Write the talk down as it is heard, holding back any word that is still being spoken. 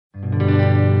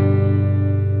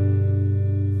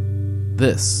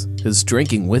This is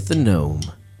Drinking with the Gnome.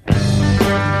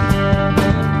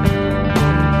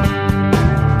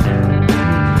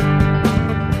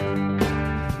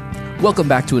 Welcome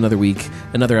back to another week,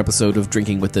 another episode of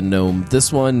Drinking with the Gnome.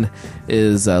 This one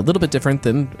is a little bit different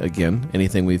than, again,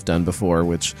 anything we've done before,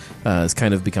 which is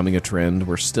kind of becoming a trend.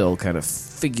 We're still kind of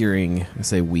figuring, I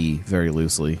say we very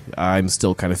loosely, I'm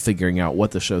still kind of figuring out what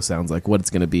the show sounds like, what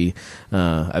it's going to be.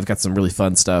 I've got some really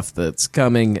fun stuff that's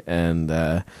coming,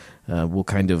 and will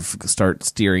kind of start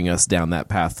steering us down that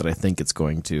path that I think it's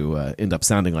going to end up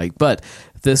sounding like. But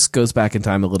this goes back in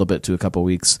time a little bit to a couple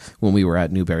weeks when we were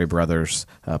at Newberry Brothers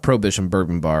Prohibition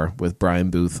Bourbon Bar with Brian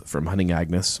Booth from Hunting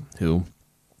Agnes, who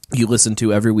you listen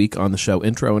to every week on the show,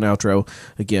 intro and outro.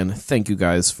 Again, thank you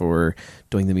guys for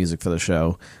doing the music for the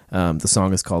show. The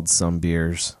song is called Some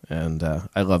Beers, and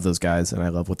I love those guys, and I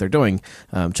love what they're doing.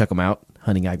 Check them out,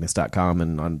 huntingagnes.com,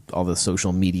 and on all the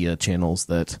social media channels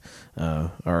that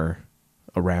are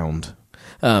around.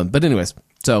 But anyways,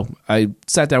 so I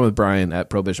sat down with Brian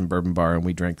at Prohibition Bourbon Bar, and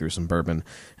we drank through some bourbon.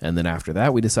 And then after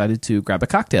that, we decided to grab a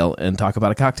cocktail and talk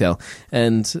about a cocktail.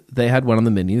 And they had one on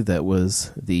the menu that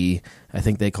was I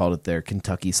think they called it their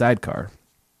Kentucky Sidecar.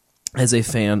 As a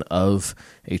fan of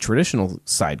a traditional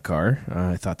sidecar,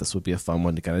 I thought this would be a fun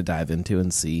one to kind of dive into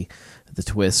and see the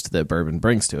twist that bourbon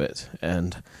brings to it.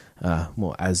 And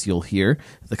well, as you'll hear,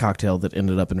 the cocktail that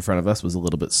ended up in front of us was a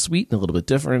little bit sweet and a little bit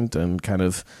different and kind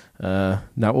of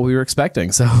not what we were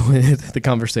expecting. So the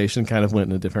conversation kind of went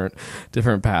in a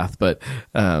different path. But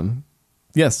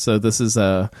yes, so this is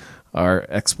our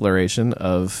exploration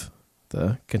of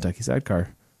the Kentucky Sidecar.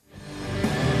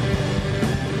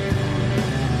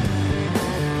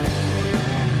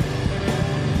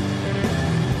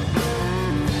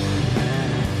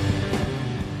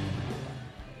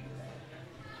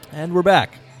 And we're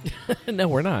back. No,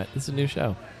 we're not. This is a new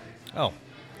show. Oh.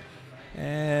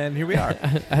 And here we are.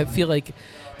 I feel like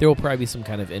there will probably be some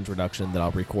kind of introduction that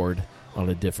I'll record on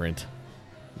a different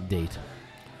date.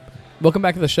 Welcome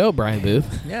back to the show, Brian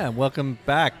Booth. Yeah, welcome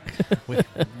back.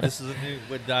 This is a new...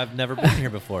 I've never been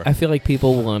here before. I feel like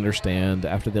people will understand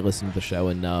after they listen to the show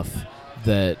enough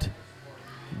that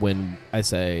when I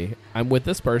say, I'm with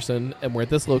this person and we're at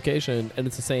this location and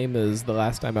it's the same as the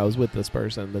last time I was with this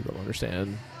person, that they'll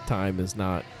understand time is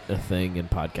not a thing in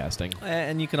podcasting.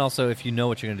 And you can also, if you know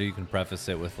what you're going to do, you can preface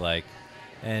it with like,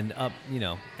 and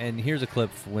here's a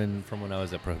clip from when I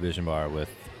was at Prohibition Bar with...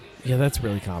 Yeah, that's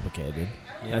really complicated.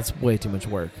 Yeah. That's way too much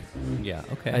work. Yeah,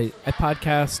 okay. I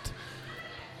podcast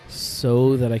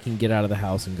so that I can get out of the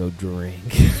house and go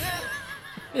drink.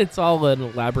 It's all an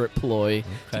elaborate ploy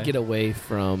to get away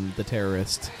from the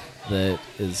terrorist that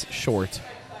is short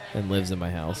and lives in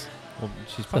my house. Well,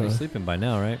 she's probably sleeping by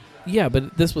now, right? Yeah,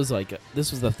 but this was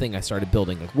the thing I started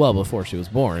building well before she was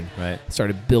born. Right. I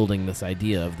started building this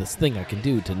idea of this thing I can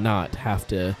do to not have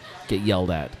to get yelled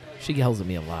at. She yells at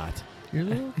me a lot. Your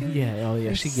little kid?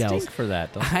 Yeah, she yells for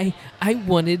that. I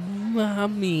wanted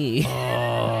mommy.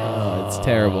 Oh, it's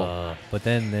terrible. But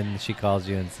then she calls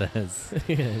you and says...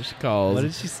 Yeah, she calls. What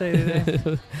did she say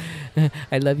today?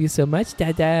 I love you so much,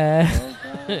 Dada.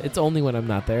 Oh, it's only when I'm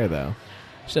not there, though.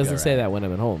 She doesn't say that when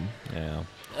I'm at home.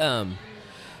 Yeah.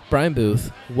 Brian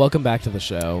Booth, welcome back to the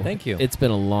show. Thank you. It's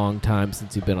been a long time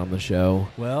since you've been on the show.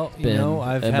 Well,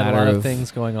 I've a had a lot of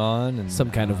things going on. And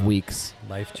some kind of weeks.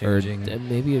 Life-changing. Or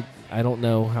maybe, I don't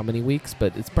know how many weeks,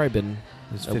 but it's probably been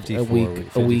a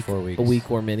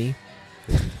week or many.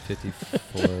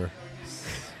 54.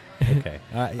 Okay.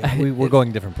 We're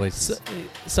going different places.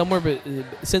 Somewhere, but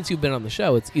since you've been on the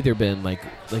show, it's either been like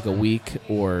a week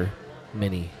or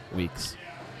many weeks.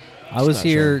 I was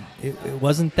here. Sure. It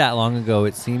wasn't that long ago.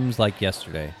 It seems like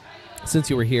yesterday. Since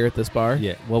you were here at this bar?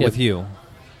 Yeah. Well, with you.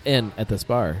 And at this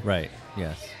bar. Right.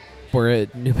 Yes. We're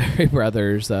at Newberry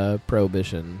Brothers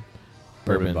Prohibition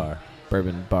Bourbon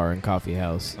Bar and Coffee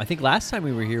House. I think last time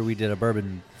we were here, we did a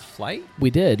bourbon flight. We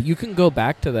did. You can go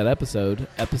back to that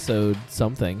episode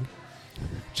something.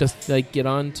 Just get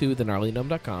on to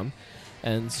thegnarlygnome.com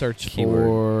and search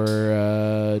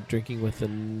for Drinking with the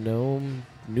Gnome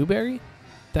Newberry.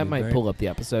 That might pull up the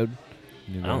episode.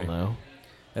 Newberry. I don't know.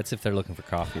 That's if they're looking for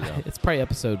coffee, though. It's probably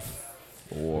episode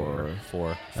 4.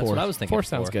 That's what I was thinking. 4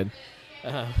 sounds good.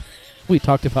 We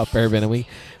talked about bourbon, and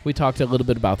we talked a little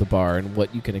bit about the bar and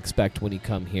what you can expect when you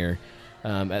come here.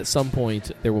 At some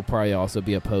point, there will probably also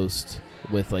be a post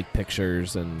with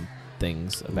pictures and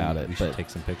things about it. We should take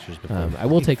some pictures before. I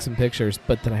will take some pictures,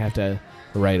 but then I have to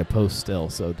write a post still,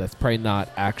 so that's probably not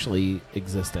actually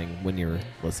existing when you're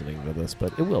listening to this,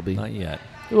 but it will be. Not yet.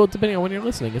 Well, depending on when you're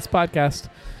listening. It's a podcast.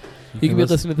 You can be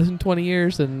listening to this in 20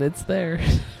 years, and it's there.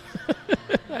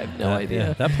 I have no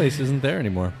idea. That place isn't there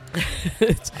anymore.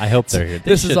 It's- I hope they're here.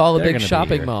 this is all a they're big gonna be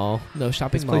shopping here. mall. No,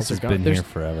 shopping This malls place are has gone. been There's, here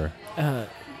forever.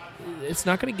 it's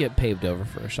not going to get paved over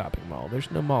for a shopping mall. There's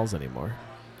no malls anymore.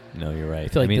 No, you're right. I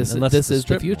feel like unless this it's a is the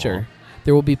strip future. mall.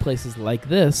 There will be places like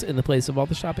this in the place of all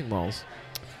the shopping malls.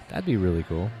 That'd be really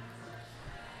cool.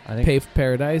 I think Pave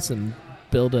paradise and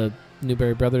build a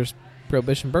Newberry Brothers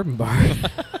Prohibition Bourbon Bar.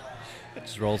 it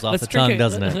just rolls off the tongue,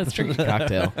 doesn't it? Let's drink a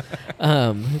cocktail.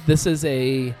 This is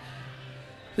a...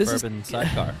 Bourbon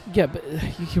sidecar. Yeah, but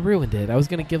you ruined it. I was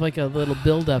going to give like a little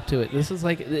build up to it. This is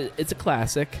like... It's a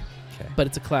classic, Okay. but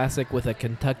it's a classic with a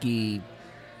Kentucky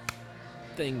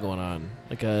thing going on.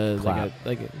 Like a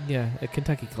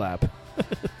Kentucky clap.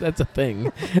 That's a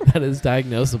thing that is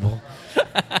diagnosable.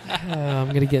 I'm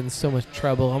going to get in so much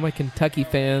trouble. All my Kentucky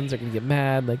fans are going to get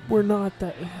mad. Like, we're not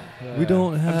that... We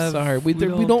don't I'm have- sorry. We we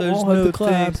don't don't- all there's have no the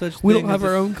clap. such We thing don't have as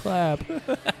our a- own clap.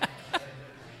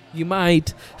 You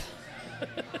might.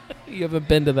 You haven't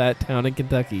been to that town in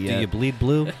Kentucky Do yet. you bleed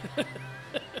blue?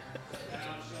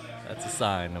 That's a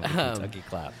sign of a Kentucky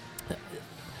clap.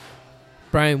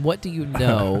 Brian, what do you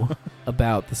know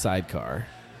about the sidecar?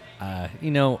 I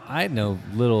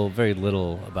know very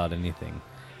little about anything.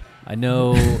 I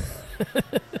know.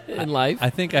 In life? I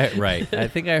think I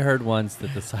heard once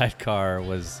that the sidecar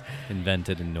was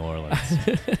invented in New Orleans.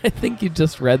 I think you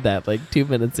just read that like 2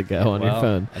 minutes ago on your Well,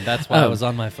 phone. and that's why I was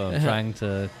on my phone trying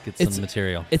to get It's- some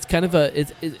material. It's kind of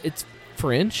it's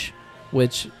French,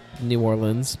 which New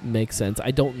Orleans makes sense. I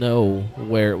don't know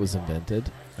where it was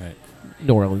invented. Right.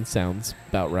 New Orleans sounds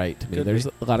about right to me. Could There's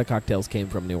be. a lot of cocktails came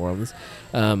from New Orleans.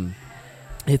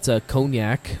 It's a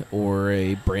cognac or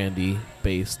a brandy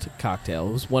based cocktail.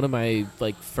 It was one of my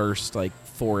first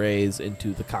forays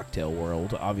into the cocktail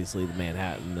world. Obviously the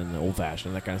Manhattan and the old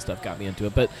fashioned, that kind of stuff got me into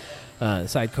it. But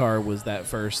sidecar was that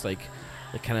first the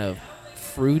kind of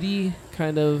fruity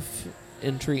kind of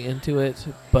entry into it.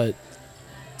 But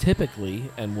typically,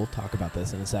 and we'll talk about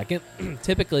this in a second,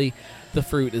 typically the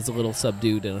fruit is a little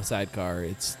subdued in a sidecar.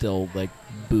 It's still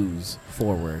booze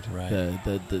forward. Right.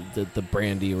 The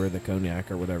brandy or the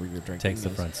cognac or whatever you're drinking Takes the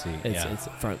is- front seat. It's, Yeah. it's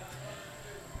front.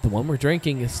 The one we're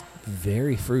drinking is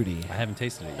very fruity. I haven't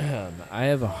tasted it yet. I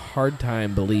have a hard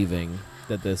time believing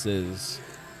that this is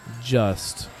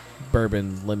just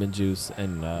bourbon, lemon juice,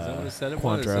 and Is that what it said it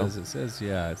Cointreau. was? It says,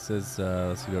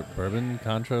 let's see, what, bourbon,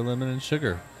 Cointreau, lemon, and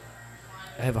sugar.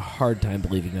 I have a hard time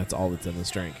believing that's all that's in this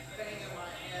drink.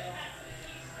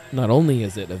 Not only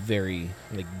is it a very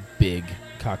big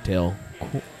cocktail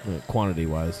quantity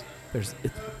wise, it's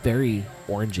very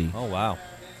orangey, Oh, wow.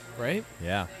 right?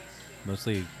 Yeah.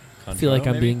 Mostly Cointreau, I feel like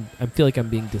I'm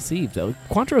maybe? being deceived.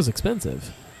 Cointreau is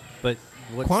expensive, But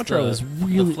what's Cointreau the, is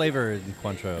really- the flavor in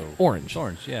Cointreau? Orange. It's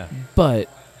orange, yeah. but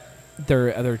there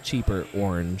are other cheaper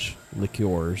orange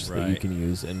liqueurs that you Right. can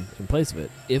use in place of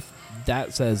it. If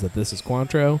that says that this is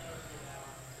Cointreau,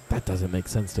 that doesn't make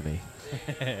sense to me.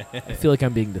 I feel like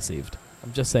I'm being deceived.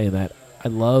 I'm just saying that.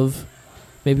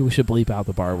 Maybe we should bleep out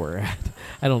the bar we're at.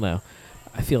 I don't know.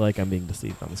 I feel like I'm being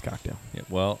deceived on this cocktail. Yeah,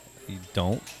 well, you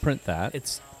don't print that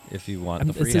It's if you want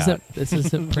the free this hat.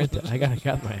 isn't printed. I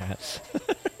got my hat.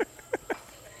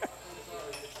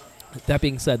 That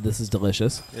being said, this is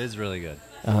delicious. It is really good.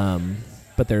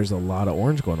 But there's a lot of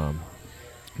orange going on.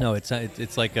 No, it's not,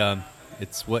 it's like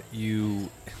it's what you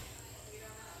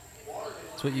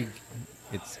what you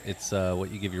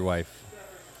give your wife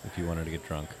if you want her to get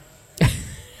drunk.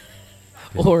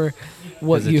 Or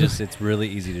what 'Cause it's really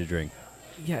easy to drink.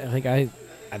 Yeah,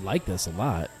 I like this a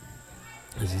lot.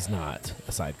 This is not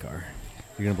a sidecar.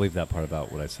 You're gonna believe that part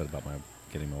about what I said about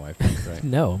getting my wife drunk, right?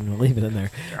 No, I'm going to leave it in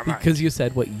there because you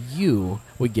said what you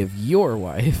would give your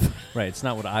wife. Right, it's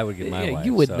not what I would give my Yeah, wife.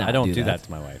 you would so not I don't do do that. that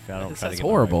to my wife. I don't This try to is get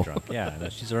horrible. my wife drunk. Yeah, no,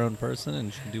 she's her own person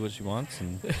and she can do what she wants,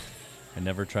 and I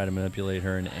never try to manipulate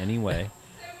her in any way.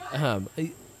 Um,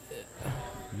 I-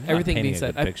 I'm not Everything painting being a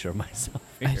said, good picture of myself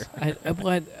here.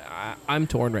 I'm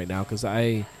torn right now because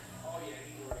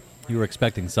You were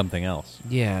expecting something else.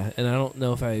 and I don't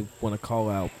know if I want to call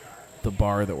out the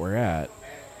bar that we're at.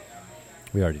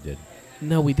 We already did.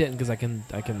 No, we didn't because I can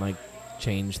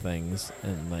change things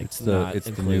and It's not the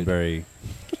include. Newberry.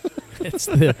 It's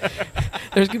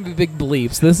there's gonna be big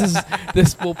bleeps.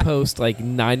 This will post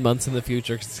 9 months in the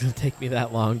future because it's gonna take me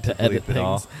that long to edit Bleep it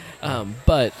all. things.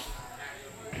 But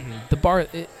the bar,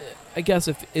 I guess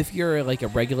if you're a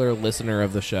regular listener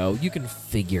of the show, you can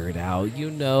figure it out.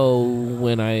 You know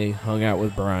when I hung out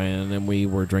with Brian and we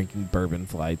were drinking bourbon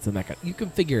flights and you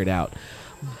can figure it out.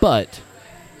 But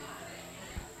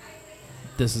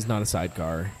this is not a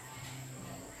sidecar.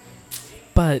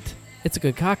 But it's a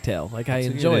good cocktail. I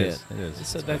enjoy it. It is.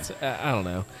 So It's that's I don't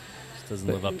know. Doesn't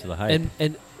live up to the hype.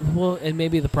 And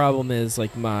maybe the problem is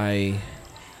like my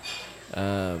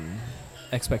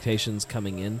expectations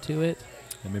coming into it.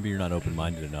 And maybe you're not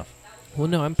open-minded enough. Well,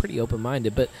 no, I'm pretty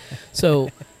open-minded, but so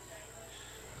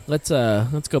let's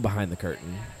go behind the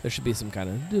curtain. There should be some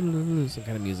kind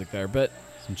of music there, but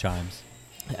Some chimes.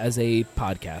 as a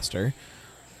podcaster,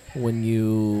 when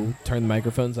you turn the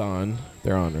microphones on,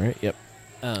 they're on, right? Yep.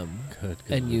 Good.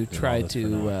 And you we've been try all this for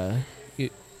now. to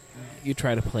you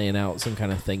try to plan out some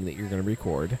kind of thing that you're going to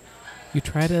record. You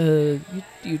try to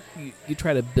you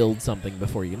try to build something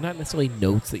before you, not necessarily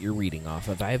notes that you're reading off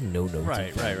of. I have no notes, Right,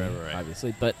 in front of right, me, right, right.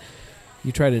 obviously, but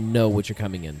you try to know what you're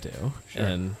coming into, Sure.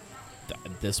 and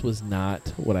this was not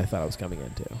what I thought I was coming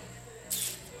into.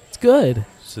 It's good.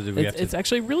 So do we have to? It's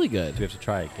actually really good. Do we have to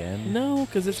try again? No,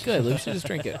 because it's good. We should just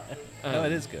drink it. No,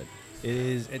 it is good. It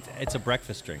is. It's a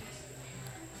breakfast drink.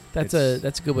 That's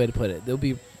it's- a good way to put it. They'll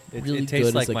be It, really it tastes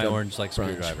good like as my a orange like brunch.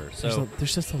 screwdriver. There's, So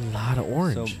there's just a lot of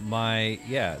orange. So my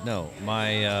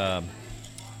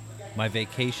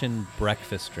vacation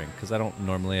breakfast drink, because I don't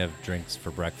normally have drinks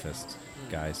for breakfast,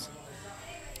 guys.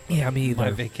 Yeah, me either.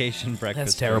 My vacation breakfast.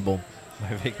 That's terrible.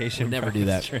 Drink, my vacation Would never do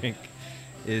breakfast that. drink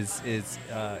is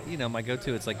my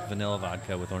go-to. It's like vanilla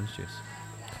vodka with orange juice.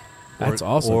 That's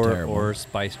also or, terrible. Or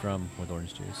spiced rum with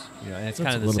orange juice. And it's That's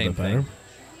kind of a the little same bit better. thing.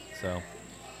 So,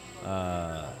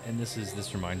 and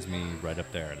this reminds me right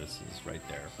up there. This is right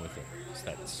there with it. It's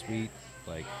that sweet,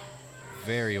 like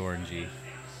very orangey.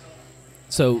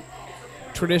 So,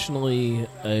 traditionally,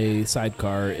 a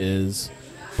sidecar is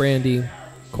brandy,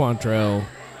 Cointreau,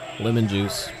 lemon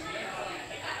juice.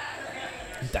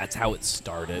 That's how it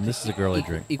started. And this is a girly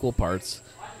drink. Equal parts.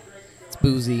 It's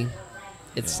boozy.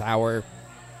 It's Yeah. sour.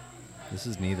 This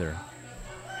is neither.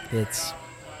 It's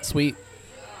sweet.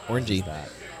 What Orangey. is that?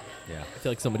 Yeah. I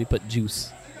feel like somebody put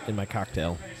juice in my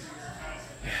cocktail.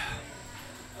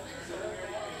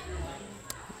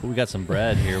 But we got some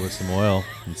bread here with some oil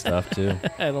and stuff too.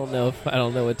 I don't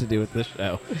know what to do with this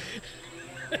show.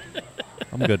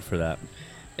 I'm good for that.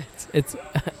 It's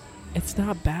it's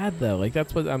not bad though. Like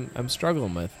that's what I'm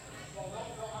struggling with.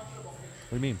 What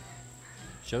do you mean?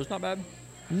 Show's not bad.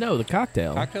 No, the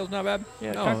cocktail. Cocktail's not bad.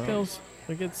 Yeah, No, cocktails.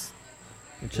 Like it's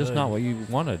It's just good. not what you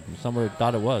wanted. Somebody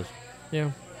thought it was.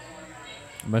 yeah.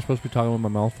 Am I supposed to be talking with my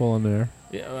mouth full in there?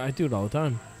 Yeah, I do it all the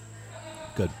time.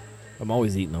 Good. I'm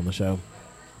always eating on the show.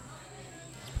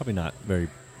 It's probably not very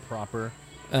proper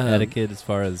Um, etiquette as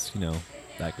far as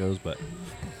that goes, but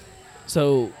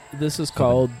So this is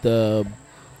called the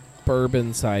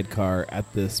Bourbon Sidecar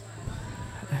at this.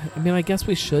 I mean, I guess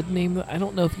we should name the. I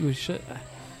don't know if we should.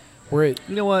 We're at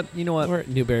you know what? we're at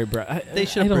Newberry Brown. They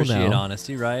should I don't appreciate know.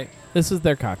 honesty, right? This is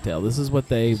their cocktail. This is what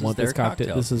they want. This This is their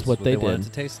cocktail. This is This what they want it did. to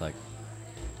taste like.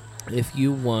 If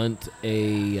you want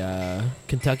a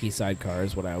Kentucky sidecar,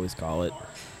 is what I always call it.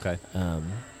 Okay.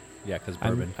 Yeah, because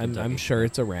bourbon. I'm Kentucky. sure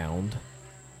it's around.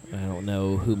 I don't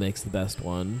know who makes the best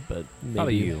one, but maybe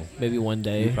Probably you. Maybe one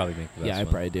day. You probably make the best Yeah, I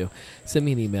one. probably do. Send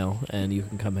me an email, and you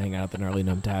can come hang out at the Gnarly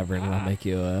Gnome Tavern, and I'll make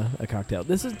you a cocktail.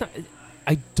 This is not.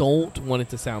 I don't want it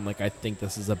to sound like I think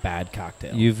this is a bad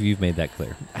cocktail. You've made that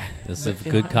clear. This is a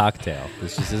good cocktail.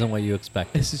 This just isn't what you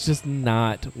expected. This is just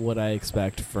not what I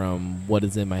expect from what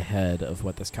is in my head of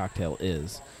what this cocktail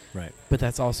is. Right. But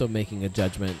that's also making a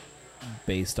judgment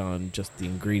based on just the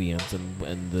ingredients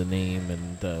and the name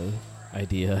and the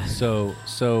idea. So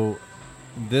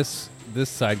this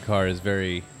sidecar is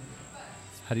very.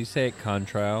 How do you say it?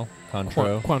 Cointreau.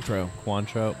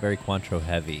 Cointreau. Very Cointreau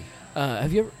heavy.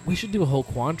 Have you ever? We should do a whole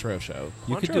Cointreau show.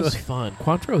 You could Cointreau's do it. fun.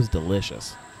 Cointreau is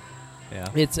delicious. Yeah.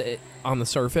 It's on the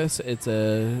surface. It's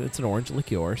an orange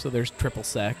liqueur. So there's triple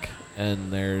sec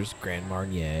and there's Grand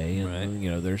Marnier and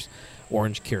Right. there's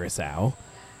orange curacao.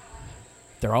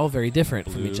 They're all very different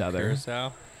from Blue each other.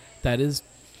 Curacao. That is,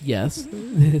 yes,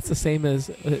 it's the same as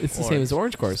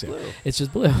orange curacao. Blue. It's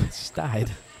just blue. It's just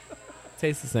dyed.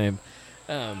 Tastes the same.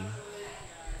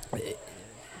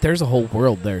 There's a whole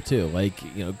world there too. Like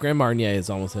Grand Marnier is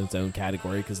almost in its own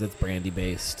category because it's brandy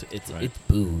based. It's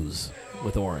booze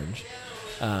with orange.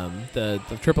 The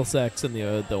triple secs and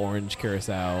the orange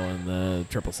curacao and the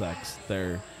triple secs,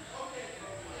 they're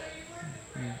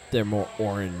more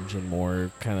orange and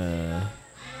more kind of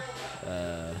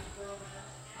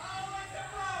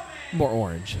more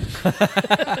orange.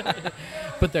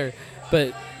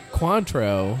 but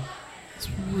Cointreau is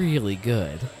really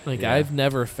good. Like Yeah. I've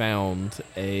never found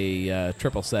a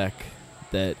triple sec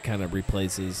that kind of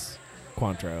replaces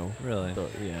Cointreau. Really?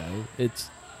 But, it's.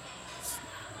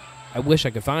 I wish I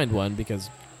could find one because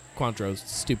Cointreau's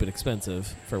stupid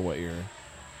expensive for what you're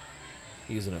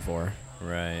using it for.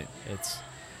 Right. It's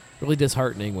really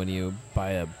disheartening when you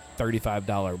buy a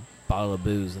 $35 bottle of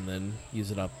booze and then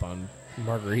use it up on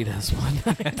margaritas one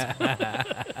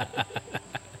night.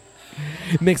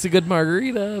 Mix a good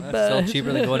margarita. That's still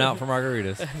cheaper than going out for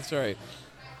margaritas. That's right.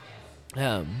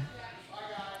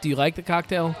 Do you like the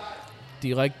cocktail? Do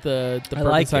you like the bourbon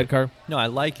like sidecar? No, I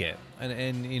like it,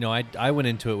 and you know, I went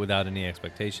into it without any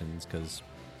expectations because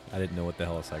I didn't know what the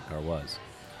hell a sidecar was.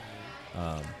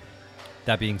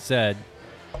 That being said,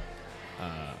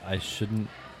 I shouldn't.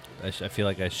 I feel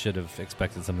like I should have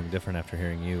expected something different after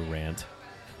hearing you rant.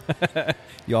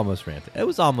 You almost ranted. It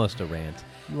was almost a rant.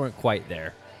 You weren't quite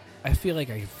there. I feel like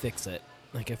I can fix it.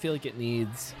 Like, I feel like it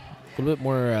needs a little bit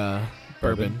more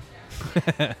bourbon.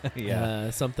 Yeah.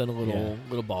 Something a little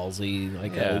ballsy.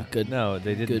 Like Yeah. a good. No,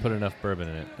 they didn't good- put enough bourbon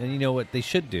in it. And you know what they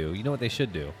should do? You know what they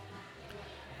should do?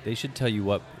 They should tell you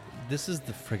what. This is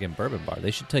the friggin' bourbon bar. They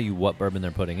should tell you what bourbon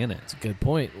they're putting in it. That's a good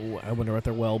point. Ooh, I wonder what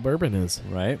their well bourbon is.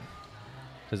 Right?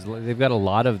 Because they've got a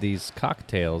lot of these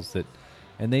cocktails that,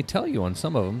 and they tell you on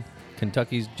some of them,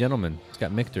 Kentucky's Gentleman. It's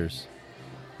got Michter's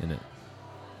in it.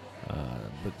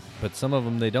 But some of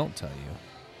them they don't tell you.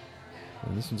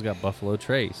 And this one's got Buffalo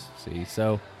Trace. See,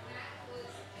 so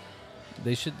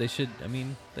they should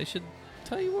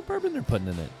tell you what bourbon they're putting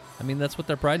in it. I mean, that's what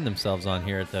they're priding themselves on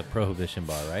here at the Prohibition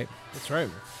Bar, right? That's right.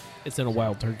 It's in a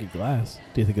Wild Turkey glass.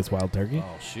 Do you think it's Wild Turkey?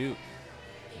 Oh shoot,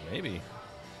 maybe.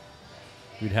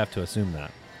 We'd have to assume that.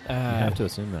 We'd have to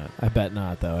assume that. I bet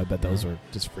not, though. I bet those Yeah. are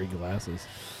just free glasses.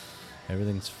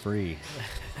 Everything's free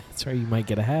That's right. You might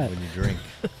get a hat. when you drink.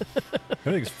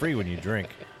 Everything's free when you drink.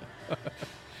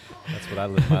 That's what I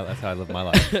live. That's how I live my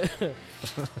life.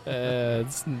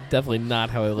 It's definitely not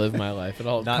how I live my life. It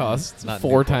all Not- costs not 4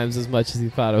 Newport. times as much as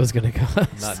you thought it was going to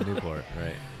cost. Not Newport,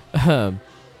 right?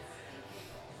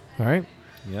 All right.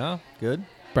 Yeah, good.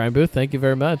 Brian Booth, thank you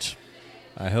very much.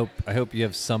 I hope you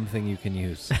have something you can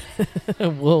use.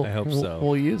 we'll, I hope so.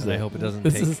 We'll use And it. I hope it doesn't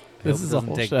This take. is- I this hope is it a doesn't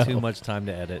whole take show. too much time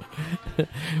to edit.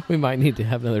 We might need to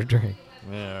have another drink.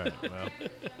 Yeah, all right.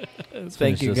 Well,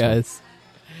 Thank you, this one. guys.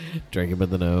 Drinking with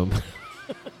the gnome.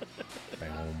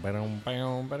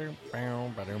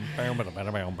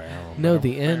 No,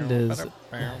 the end is.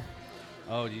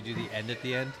 Oh, do you do the end at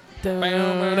the end?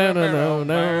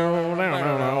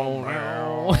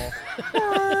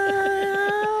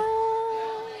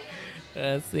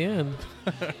 That's the end.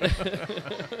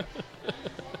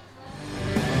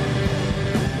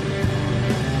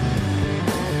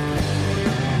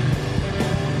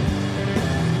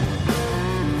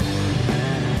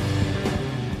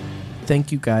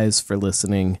 Thank you guys for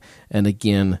listening. And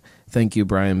again, thank you,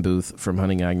 Brian Booth from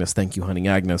Hunting Agnes. Thank you, Hunting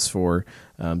Agnes, for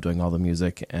doing all the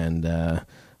music and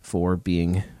for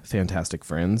being fantastic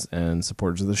friends and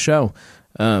supporters of the show.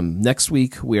 Next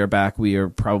week, we are back. We are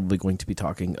probably going to be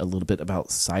talking a little bit about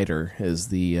cider is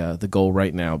the goal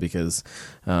right now, because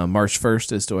March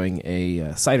 1st is doing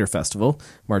a cider festival.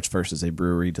 March 1st is a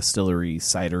brewery, distillery,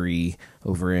 cidery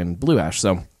over in Blue Ash.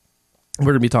 So we're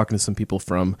going to be talking to some people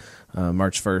from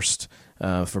March 1st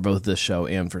for both this show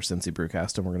and for Cincy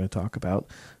Brewcast, and we're going to talk about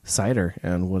cider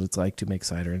and what it's like to make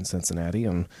cider in Cincinnati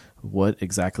and what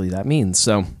exactly that means.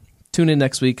 So tune in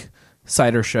next week,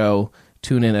 Cider Show.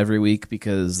 Tune in every week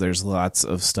because there's lots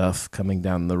of stuff coming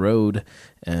down the road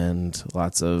and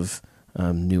lots of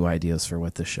new ideas for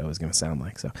what this show is going to sound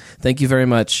like. So thank you very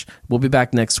much. We'll be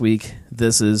back next week.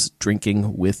 This is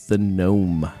Drinking with the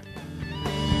Gnome.